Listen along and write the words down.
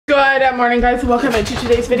Good morning, guys. Welcome into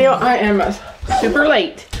today's video. I am super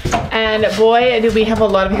late, and boy, do we have a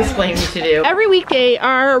lot of explaining to do. Every weekday,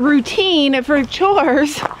 our routine for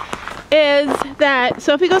chores is that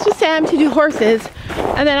Sophie goes with Sam to do horses,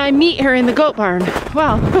 and then I meet her in the goat barn.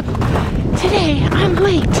 Well, today I'm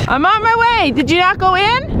late. I'm on my way. Did you not go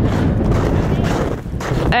in?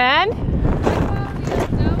 And?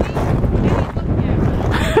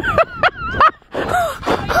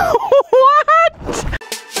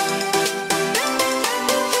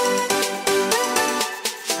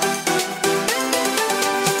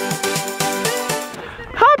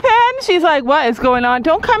 She's like, what is going on?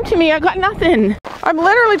 Don't come to me, I got nothing. I'm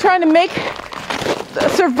literally trying to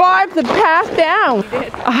survive the path down.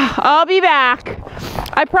 I'll be back.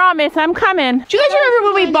 I promise, I'm coming. Do you guys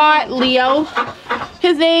remember when we bought Leo?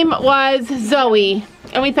 His name was Zoe,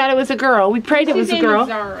 and we thought it was a girl. We prayed it was a girl.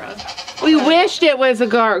 We wished it was a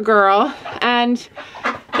girl, and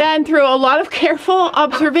then through a lot of careful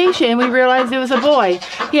observation, we realized it was a boy.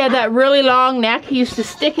 He had that really long neck. He used to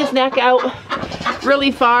stick his neck out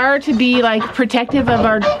really far to be like protective of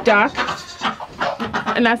our duck,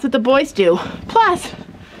 and that's what the boys do. Plus,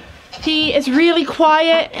 he is really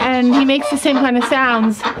quiet and he makes the same kind of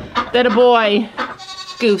sounds that a boy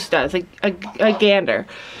goose does, a gander.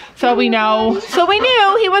 So we knew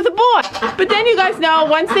he was a boy. But then you guys know,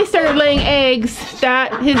 once they started laying eggs,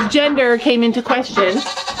 that his gender came into question.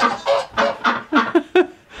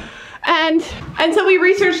 And so we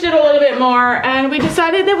researched it a little bit more, and we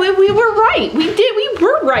decided that we were right. We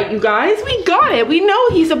were right, you guys. We got it. We know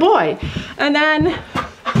he's a boy. And then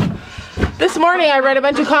this morning I read a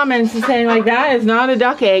bunch of comments saying like, that is not a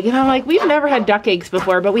duck egg. And I'm like, we've never had duck eggs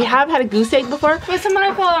before, but we have had a goose egg before. But someone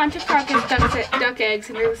I follow on TikTok has duck eggs,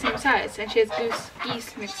 and they're the same size, and she has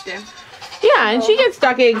geese mixed in. Yeah, and she gets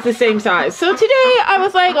duck eggs the same size. So today I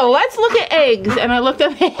was like, oh, let's look at eggs. And I looked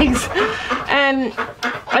up eggs, and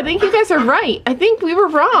I think you guys are right. I think we were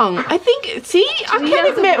wrong. I can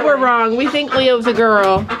admit we're wrong. We think Leo's a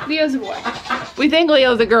girl. Leo's a boy. We think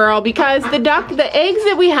Leo's a girl because the eggs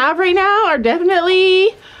that we have right now are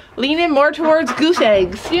definitely leaning more towards goose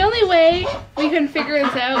eggs. The only way we can figure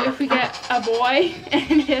this out if we get a boy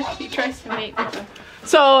and if he tries to mate with them.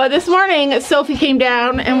 So this morning, Sophie came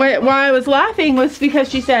down, and why I was laughing was because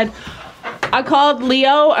she said, I called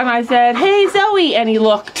Leo and I said, hey Zoe, and he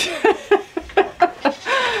looked.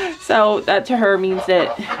 So that to her means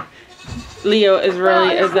that Leo is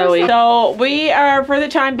really a Zoe. So we are, for the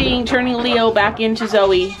time being, turning Leo back into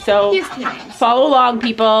Zoe. So he has 2 names. Follow along,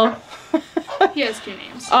 people. He has 2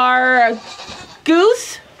 names. Our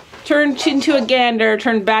goose turned into a gander,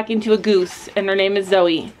 turned back into a goose, and her name is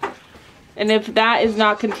Zoe. And if that is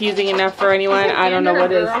not confusing enough for anyone, I don't know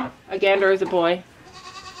what is. A gander is a boy.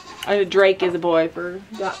 A drake is a boy for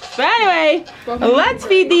ducks. But anyway, let's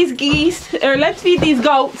feed these geese, or let's feed these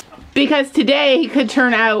goats, because today could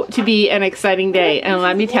turn out to be an exciting day, and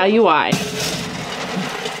let me tell you why.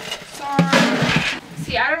 Sorry.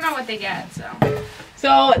 See, I don't know what they get, so.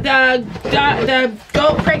 So the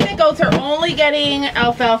pregnant goats are only getting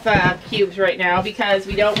alfalfa cubes right now because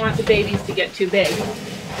we don't want the babies to get too big.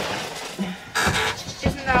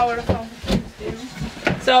 Isn't that what alfalfa cubes do?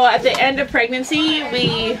 So at the end of pregnancy,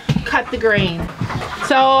 we cut the grain.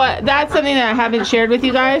 So that's something that I haven't shared with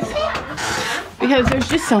you guys because there's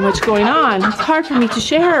just so much going on. It's hard for me to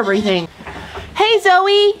share everything. Hey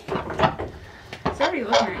Zoe! It's already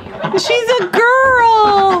looking at you. She's a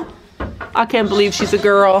girl! I can't believe she's a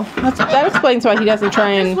girl. That explains why he doesn't try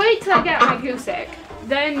and... Just wait till I get my goose egg.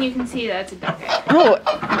 Then you can see that it's a duck egg. Oh,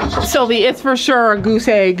 Sophie, it's for sure a goose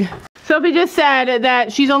egg. Sophie just said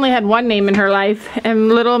that she's only had 1 name in her life, and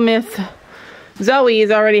little Miss Zoe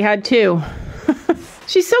has already had 2.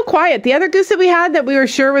 She's so quiet. The other goose that we had that we were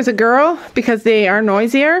sure was a girl, because they are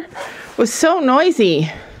noisier, was so noisy.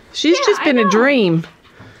 She's just been a dream.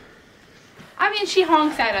 I mean, she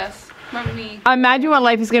honks at us when we... Imagine what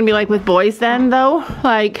life is going to be like with boys then, though.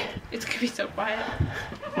 Like... It's going to be so quiet.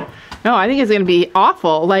 No, I think it's going to be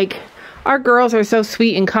awful. Like... Our girls are so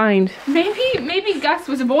sweet and kind. Maybe Gus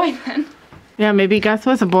was a boy then. Yeah, maybe Gus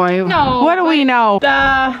was a boy. No. What do we know?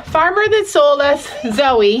 The farmer that sold us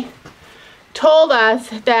Zoe told us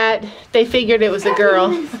that they figured it was a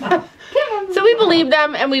girl. So we believed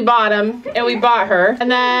them and we bought him and we bought her.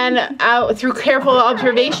 And then through careful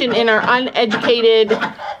observation in our uneducated,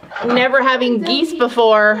 never having geese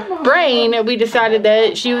before brain, we decided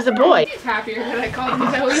that she was a boy. He's happier that I called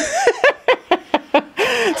him Zoe.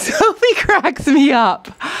 Sophie cracks me up.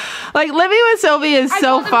 Like, living with Sophie is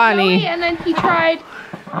so funny. Zoe, and then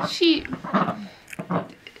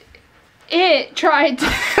it tried to...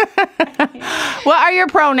 What are your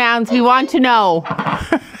pronouns? We want to know.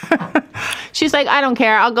 She's like, I don't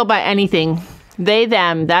care. I'll go buy anything. They,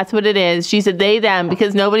 them. That's what it is. She said they, them,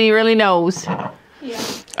 because nobody really knows. Yeah.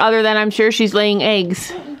 Other than I'm sure she's laying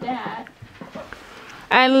eggs. Don't eat that.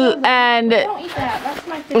 And Don't eat that. That's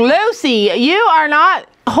my favorite. Lucy, you are not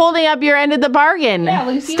holding up your end of the bargain. Yeah,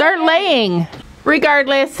 Lucy, start laying.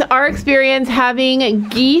 Regardless, our experience having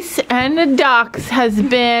geese and ducks has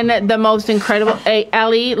been the most incredible. Hey,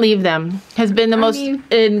 Ellie, leave them. Has been the most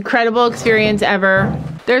incredible experience ever.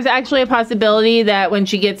 There's actually a possibility that when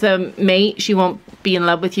she gets a mate, she won't be in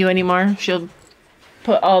love with you anymore. She'll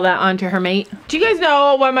put all that onto her mate. Do you guys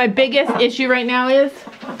know what my biggest issue right now is?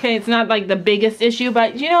 Okay, it's not like the biggest issue,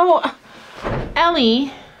 but you know,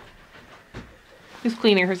 Ellie, who's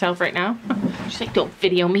cleaning herself right now. She's like, don't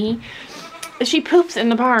video me. She poops in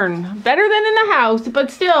the barn. Better than in the house,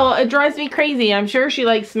 but still, it drives me crazy. I'm sure she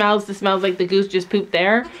like smells like the goose just pooped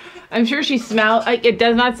there. I'm sure she smells, like, it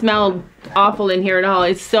does not smell awful in here at all.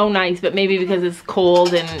 It's so nice, but maybe because it's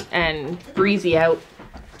cold and breezy out.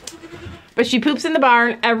 But she poops in the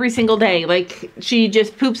barn every single day. Like, she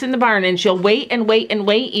just poops in the barn, and she'll wait and wait and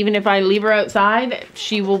wait. Even if I leave her outside,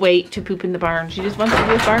 she will wait to poop in the barn. She just wants to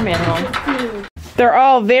be a farm animal. They're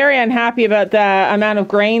all very unhappy about the amount of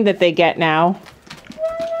grain that they get now.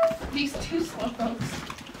 These two slowpokes.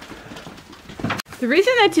 The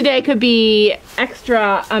reason that today could be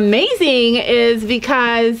extra amazing is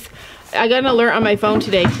because I got an alert on my phone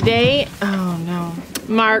today. Today, oh no,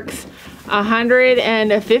 marks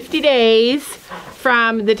 150 days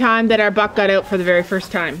from the time that our buck got out for the very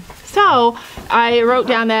first time. So I wrote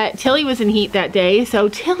down that Tilly was in heat that day, so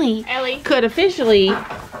Tilly could officially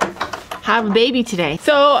have a baby today.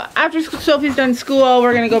 So after Sophie's done school,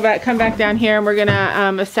 we're gonna come back down here, and we're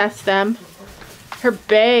gonna assess them.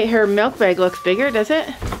 Her milk bag looks bigger, does it?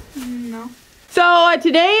 No. So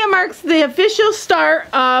today marks the official start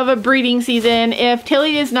of a breeding season. If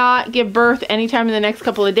Tilly does not give birth anytime in the next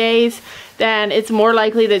couple of days, then it's more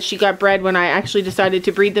likely that she got bred when I actually decided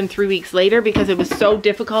to breed them 3 weeks later, because it was so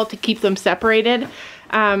difficult to keep them separated.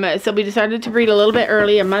 So we decided to breed a little bit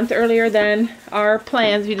early, a month earlier than our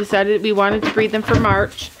plans. We decided we wanted to breed them for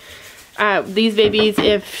March. These babies,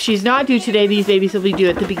 if she's not due today, these babies will be due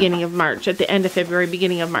at the beginning of March, at the end of February,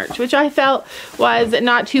 beginning of March, which I felt was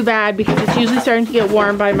not too bad because it's usually starting to get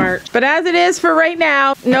warm by March. But as it is for right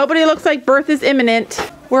now, nobody looks like birth is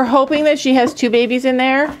imminent. We're hoping that she has 2 babies in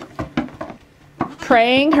there.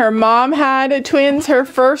 Praying. Her mom had twins her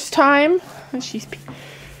first time. She's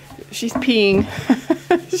peeing.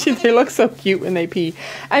 They look so cute when they pee.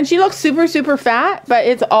 And she looks super, super fat, but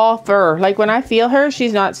it's all fur. Like when I feel her,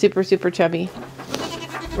 she's not super, super chubby.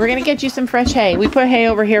 We're gonna get you some fresh hay. We put hay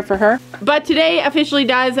over here for her. But today officially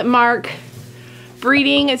does mark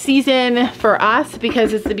breeding season for us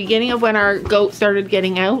because it's the beginning of when our goat started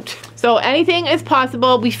getting out. So anything is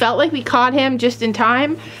possible. We felt like we caught him just in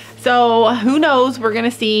time. So who knows? We're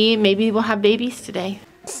gonna see. Maybe we'll have babies today.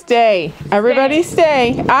 Stay. Everybody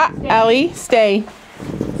stay. Ah, stay. Ellie, stay.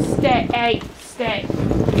 Stay. Hey, stay.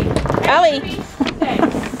 Ellie. Stay.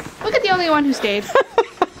 Look at the only one who stayed.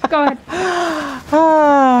 Go ahead.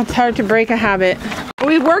 Oh, it's hard to break a habit.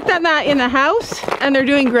 We worked on that in the house, and they're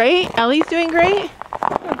doing great. Ellie's doing great.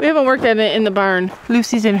 We haven't worked on it in the barn.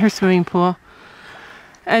 Lucy's in her swimming pool.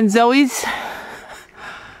 And Zoe's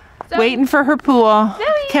waiting for her pool. Zoe.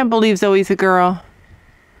 Can't believe Zoe's a girl.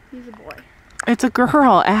 He's a boy. It's a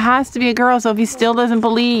girl. It has to be a girl, so if he still doesn't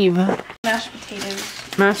believe. Mashed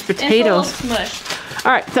potatoes. Mashed potatoes. It's a little smushed.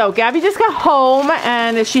 All right, so Gabby just got home,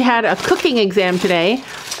 and she had a cooking exam today,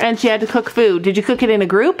 and she had to cook food. Did you cook it in a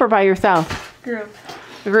group or by yourself? Group.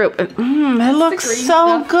 A group. It looks so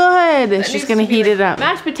stuff. good. She's gonna heat it up.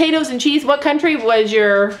 Mashed potatoes and cheese. What country was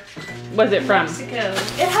it from? Mexico.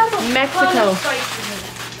 It has a Mexico. ton of spices in it.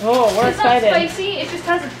 Oh, we're excited. It's not spicy, it just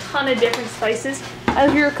has a ton of different spices.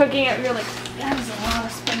 As we were cooking it, we were like, that is a lot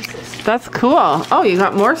of spices. That's cool. Oh, you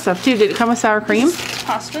got more stuff too. Did it come with sour cream?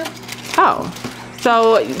 Pasta. Oh.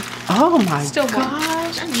 So, oh my Still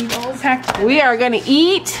gosh. Meatballs packed. We are gonna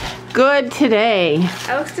eat good today.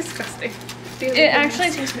 That looks disgusting. It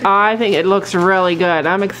actually tastes good. I think it looks really good.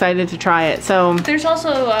 I'm excited to try it. So there's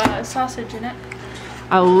also sausage in it.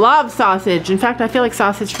 I love sausage. In fact, I feel like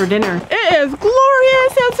sausage for dinner. It is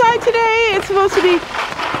glorious outside today. It's supposed to be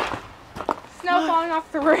snow falling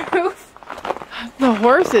off the roof. The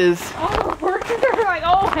horses. Oh, the horses are like,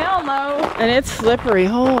 oh hell no. And it's slippery.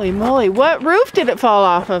 Holy moly. What roof did it fall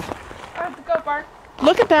off of? The goat barn.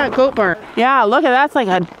 Look at that goat barn. Yeah, look at that's like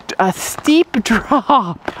a steep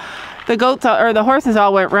drop. The the horses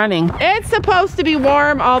all went running. It's supposed to be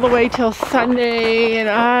warm all the way till Sunday, and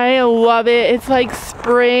I love it. It's like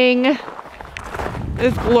spring.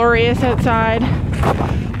 It's glorious outside.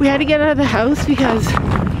 we had to get out of the house because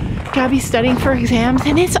Gabby's studying for exams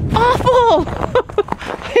and it's awful.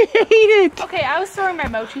 I hate it. Okay, I was throwing my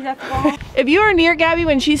mochis at the wall. If you are near Gabby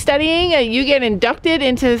when she's studying, you get inducted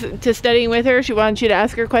into studying with her. She wants you to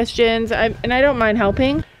ask her questions, and I don't mind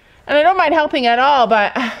helping. And I don't mind helping at all,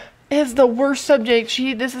 but it's the worst subject.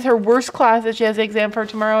 This is her worst class that she has the exam for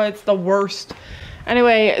tomorrow. It's the worst.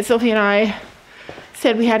 Anyway, Sophie and I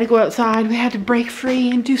said we had to go outside. We had to break free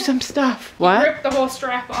and do some stuff. What? Ripped the whole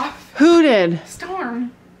strap off. Who did?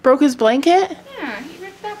 Storm. Broke his blanket? Yeah, he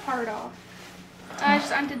ripped that part off. I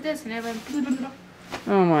just undid this and it went blah, blah, blah.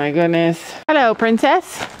 Oh my goodness. Hello,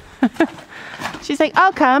 princess. She's like,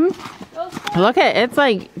 I'll come. Look at it. It's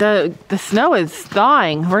like the snow is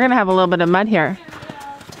thawing. We're gonna have a little bit of mud here.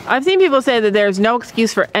 I've seen people say that there's no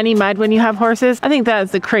excuse for any mud when you have horses. I think that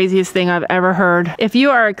is the craziest thing I've ever heard. If you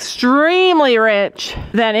are extremely rich,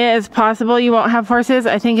 then it is possible you won't have horses.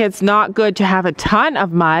 I think it's not good to have a ton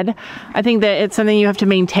of mud. I think that it's something you have to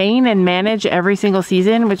maintain and manage every single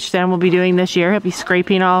season, which Sam will be doing this year. He'll be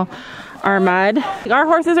scraping all our mud. Our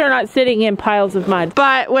horses are not sitting in piles of mud.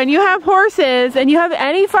 But when you have horses and you have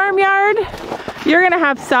any farmyard, you're gonna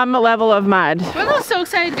have some level of mud. We're so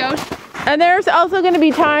excited to go. And there's also going to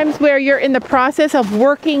be times where you're in the process of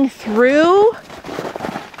working through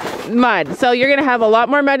mud. So you're going to have a lot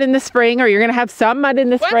more mud in the spring, or you're going to have some mud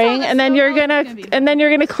in the spring, and then you're going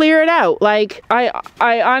to clear it out. Like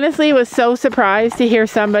I honestly was so surprised to hear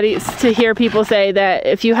people say that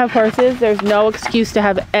if you have horses, there's no excuse to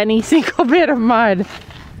have any single bit of mud.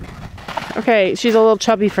 Okay, she's a little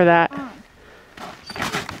chubby for that.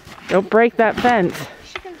 Don't break that fence.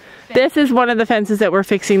 This is one of the fences that we're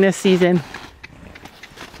fixing this season.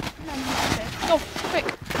 Go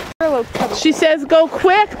quick. She says go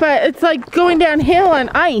quick, but it's like going downhill on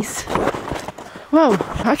ice. Whoa,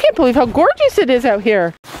 I can't believe how gorgeous it is out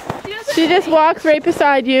here. She just walks right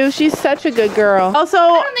beside you. She's such a good girl. Also,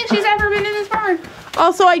 I don't think she's ever been in this barn.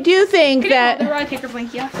 Also, I do think that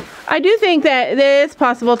I do think that it is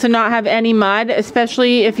possible to not have any mud,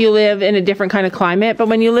 especially if you live in a different kind of climate. But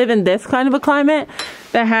when you live in this kind of a climate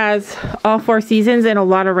that has all 4 seasons and a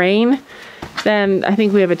lot of rain, then I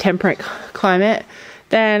think we have a temperate climate.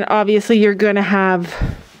 Then obviously you're going to have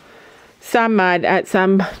some mud at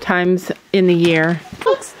some times in the year.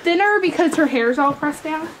 Looks thinner because her hair's all pressed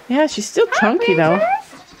down. Yeah, she's still chunky though.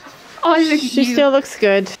 Oh, she still looks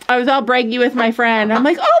good. I was all braggy with my friend. I'm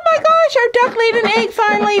like, oh my gosh, our duck laid an egg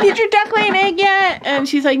finally. Did your duck lay an egg yet? And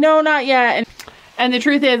she's like, no, not yet. And the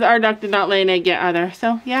truth is, our duck did not lay an egg yet either.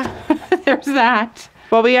 So yeah, there's that.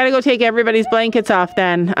 Well, we gotta go take everybody's blankets off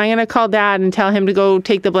then. I'm gonna call Dad and tell him to go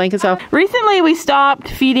take the blankets off. Recently, we stopped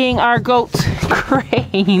feeding our goats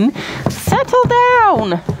grain. Settle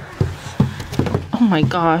down. Oh my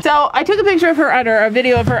gosh. So I took a picture of her udder, a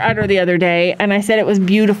video of her udder the other day, and I said it was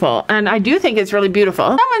beautiful. And I do think it's really beautiful.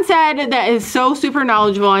 Someone said that is so super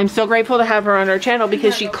knowledgeable. I'm so grateful to have her on our channel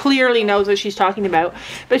because she clearly knows what she's talking about.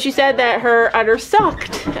 But she said that her udder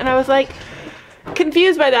sucked. And I was like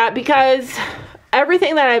confused by that because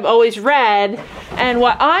everything that I've always read and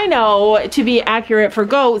what I know to be accurate for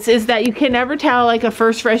goats is that you can never tell like a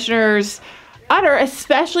first freshener's udder,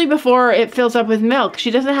 especially before it fills up with milk. She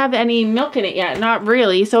doesn't have any milk in it yet, not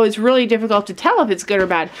really, so it's really difficult to tell if it's good or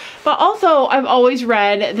bad. But also, I've always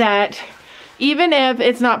read that even if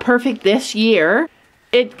it's not perfect this year,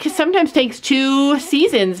 it sometimes takes 2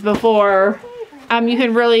 seasons before you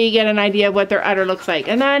can really get an idea of what their udder looks like.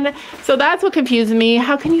 And then, so that's what confuses me.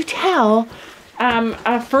 How can you tell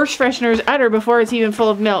a first freshener's udder before it's even full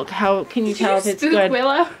of milk? How can you tell if it's good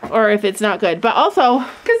or if it's not good? But also,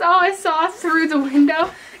 because all I saw through the window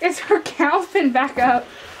is her cow fin back up.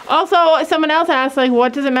 Also, someone else asked, like,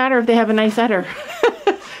 what does it matter if they have a nice udder?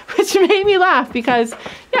 Which made me laugh because,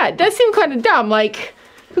 yeah, it does seem kind of dumb. Like,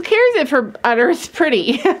 who cares if her udder is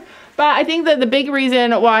pretty? But I think that the big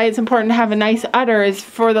reason why it's important to have a nice udder is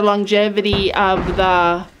for the longevity of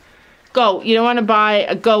the goat. You don't want to buy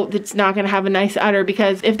a goat that's not going to have a nice udder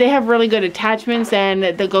because if they have really good attachments,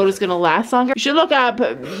 then the goat is going to last longer. You should look up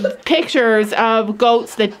pictures of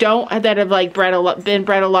goats that have like been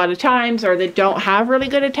bred a lot of times or that don't have really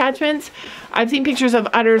good attachments. I've seen pictures of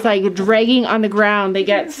udders like dragging on the ground. They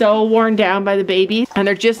get so worn down by the babies and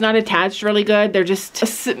they're just not attached really good. They're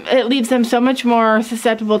just, it leaves them so much more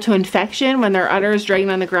susceptible to infection when their udder is dragging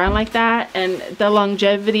on the ground like that. And the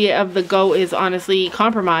longevity of the goat is honestly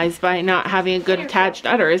compromised by not having a good attached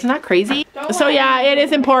udder. Isn't that crazy? So yeah, it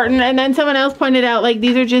is important. And then someone else pointed out like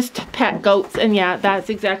these are just pet goats. And yeah, that's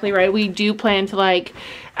exactly right. We do plan to like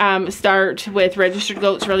start with registered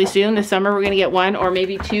goats really soon. This summer we're gonna get 1 or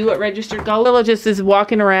maybe 2 registered goats. Lila just is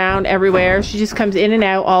walking around everywhere. She just comes in and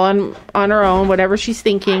out all on her own, whatever she's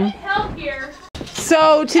thinking. Help here.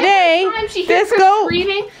 So today, this goat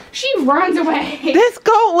screaming, she runs away. This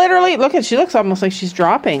goat literally, look at, she looks almost like she's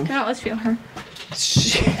dropping. Now let's feel her.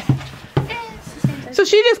 So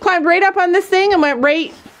she just climbed right up on this thing and went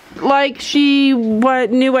right like she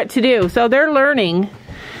knew what to do. So they're learning.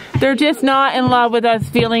 They're just not in love with us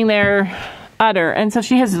feeling their udder. And so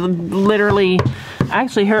she has literally,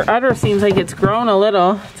 actually her udder seems like it's grown a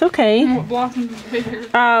little. It's okay. Blossoms is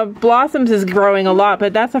bigger. Blossoms is growing a lot,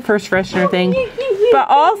 but that's a first freshener thing. But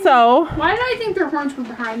also, why did I think their horns were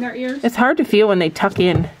behind their ears? it's hard to feel when they tuck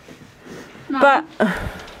in. Mom, But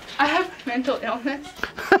I have mental illness.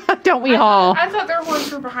 don't we all? I thought their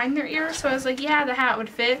horns were behind their ears, so I was like, yeah, the hat would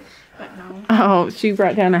fit. But no. Oh, she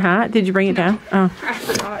brought down a hat. Did you bring it down? Oh. I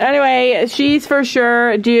forgot. Anyway, she's for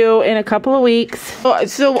sure due in a couple of weeks.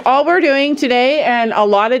 So all we're doing today and a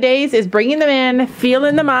lot of days is bringing them in,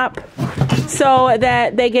 feeling them up so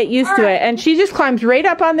that they get used to it. And she just climbs right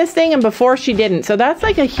up on this thing, and before she didn't. So that's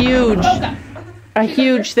like a huge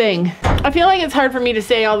thing. I feel like it's hard for me to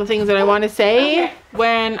say all the things that I want to say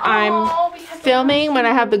when I'm filming, when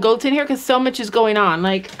I have the goats in here, because so much is going on.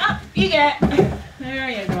 Like, you get... There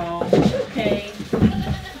you go. It's okay.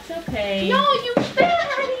 It's okay. No, you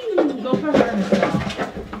fatty! Go for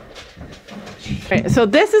her. Okay, so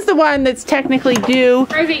this is the one that's technically due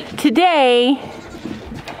today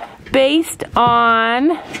based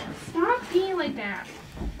on... Stop being like that.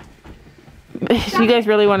 You guys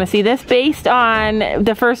really want to see this? Based on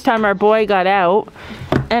the first time our boy got out,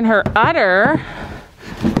 and her udder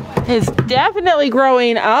is definitely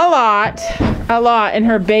growing a lot in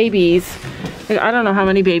her babies. I don't know how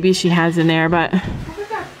many babies she has in there, but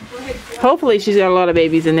hopefully she's got a lot of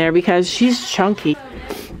babies in there because she's chunky.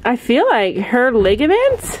 I feel like her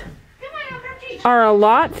ligaments are a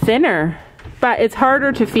lot thinner, but it's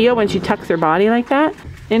harder to feel when she tucks her body like that.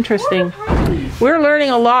 Interesting. We're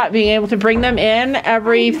learning a lot being able to bring them in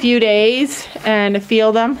every few days and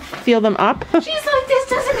feel them up. She's like, this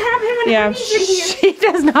doesn't happen when yeah, she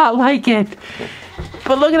does not like it.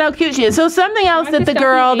 But look at how cute she is. So something else that the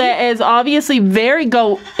girl that is obviously very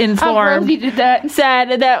goat informed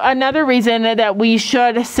said that another reason that we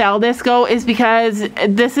should sell this goat is because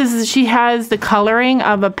she has the coloring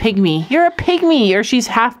of a pygmy. You're a pygmy, or she's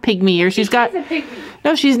half pygmy, or she's got... a pygmy.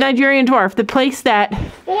 No, she's Nigerian dwarf. The place that...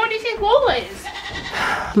 Well, what do you think Lola is?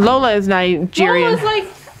 Lola is Nigerian. Lola's like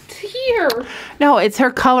here. No, it's her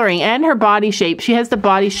coloring and her body shape. She has the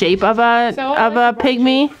body shape of a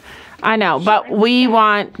pygmy. I know, but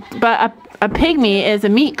a pygmy is a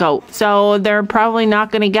meat goat, so they're probably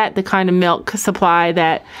not going to get the kind of milk supply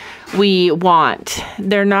that we want.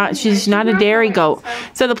 She's not a dairy goat.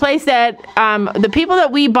 So the place that, the people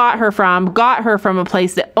that we bought her from, got her from a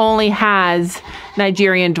place that only has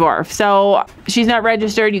Nigerian dwarf. So she's not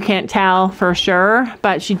registered, you can't tell for sure,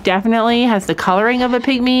 but she definitely has the coloring of a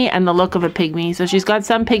pygmy and the look of a pygmy. So she's got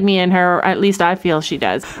some pygmy in her, at least I feel she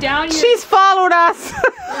does. She's followed us.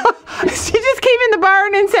 She just came in the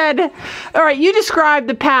barn and said, all right, you describe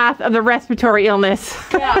the path of the respiratory illness.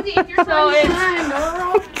 Yeah.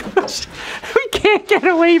 Gosh, we can't get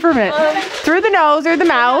away from it. Through the nose or the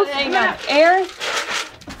mouth. Hang on. Air.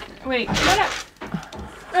 Wait. What up?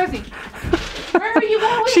 Rosie. Where are you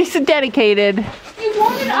going? She's dedicated. You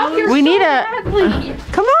wanted up here we so need badly.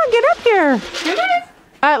 Come on, get up here. You guys?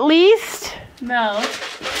 At least. No.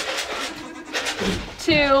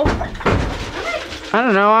 2. I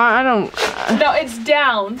don't know. I don't. No, it's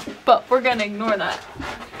down, but we're gonna ignore that.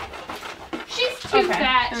 She's too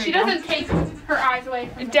fat. She doesn't take her eyes away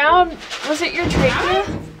from down. Was it your trachea?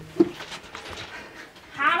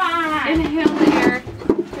 Inhale the air.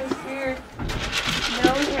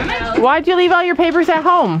 Why'd you leave all your papers at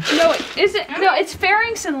home? No, no, it's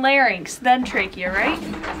pharynx and larynx, then trachea, right?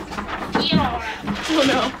 Oh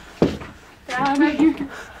no.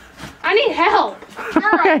 I need help.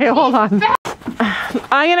 Okay, hold on.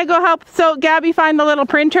 I'm gonna go help Gabby find the little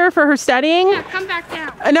printer for her studying. Yeah, come back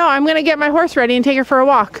down. No, I'm gonna get my horse ready and take her for a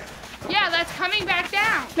walk. Yeah, that's coming back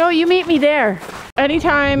down. No, you meet me there.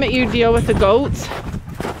 Anytime you deal with the goats,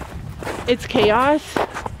 it's chaos.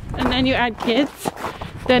 And then you add kids,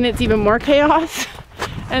 then it's even more chaos.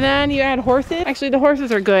 And then you add horses. Actually, the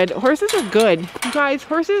horses are good. Horses are good. You guys,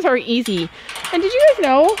 horses are easy. And did you guys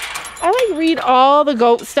know, I like read all the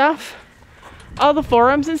goat stuff, all the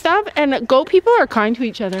forums and stuff, and goat people are kind to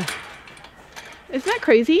each other. Isn't that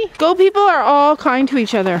crazy? Goat people are all kind to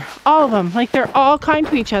each other. All of them. Like, they're all kind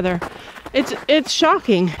to each other. It's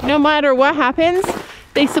shocking. No matter what happens,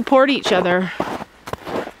 they support each other.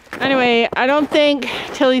 Anyway, I don't think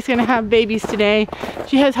Tilly's gonna have babies today.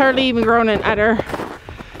 She has hardly even grown an udder.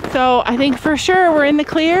 So I think for sure we're in the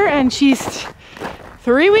clear, and she's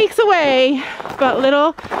 3 weeks away. But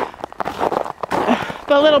little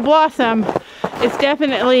Blossom is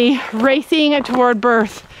definitely racing toward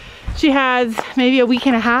birth. She has maybe a week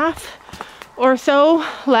and a half or so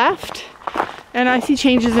left. And I see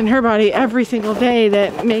changes in her body every single day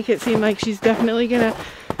that make it seem like she's definitely gonna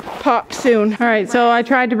pop soon. All right, so I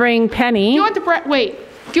tried to bring Penny. Do you want the brat? Wait,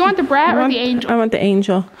 do you want the brat or the angel? I want the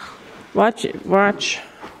angel. Watch it, watch.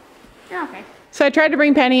 Yeah, okay. So I tried to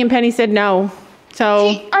bring Penny and Penny said no.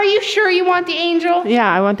 So. Are you sure you want the angel? Yeah,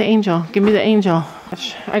 I want the angel. Give me the angel.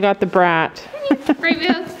 I got the brat. Great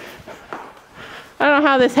Willow. I don't know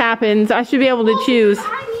how this happens. I should be able to choose.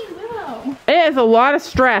 I need Willow. It is a lot of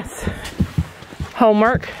stress.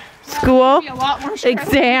 Homework, school, A lot more stress.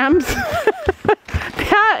 exams.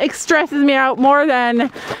 That stresses me out more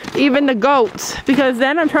than even the goats, because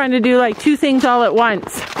then I'm trying to do like 2 things all at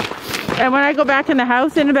once. And when I go back in the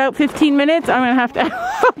house in about 15 minutes, I'm gonna have to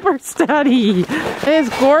help her study. It is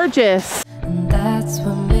gorgeous. And that's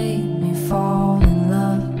what made me fall in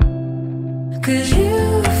love. 'Cause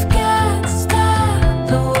you've got style,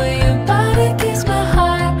 the way your body keeps my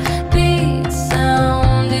heart beat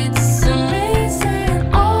sound. It's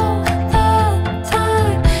amazing all the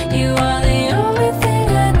time. You are the only thing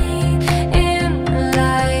I need in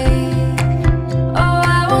life. Oh,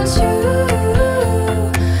 I want you.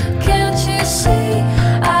 Can't you see?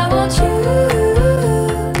 I want you.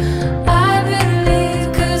 I believe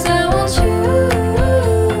 'cause I want you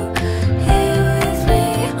here with me.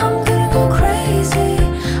 I'm gonna go crazy.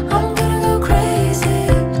 I'm gonna go crazy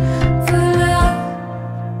for love.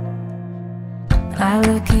 I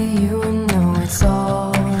look at you and know it's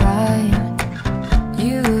alright.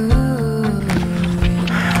 You in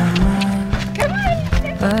my mind,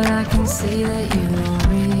 but I can see that you don't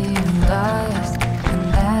realize, and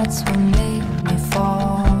that's what made me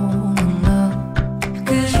fall in love.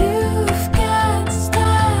 'Cause you've got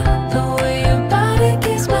style, the way your body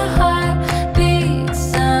keeps my heart beat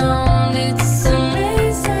sound. It's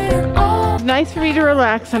amazing. Oh. It's nice for me to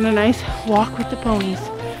relax on a nice walk with the ponies.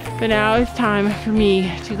 But now it's time for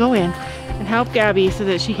me to go in and help Gabby so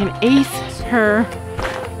that she can ace her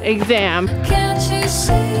exam. Can't you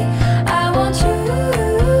see?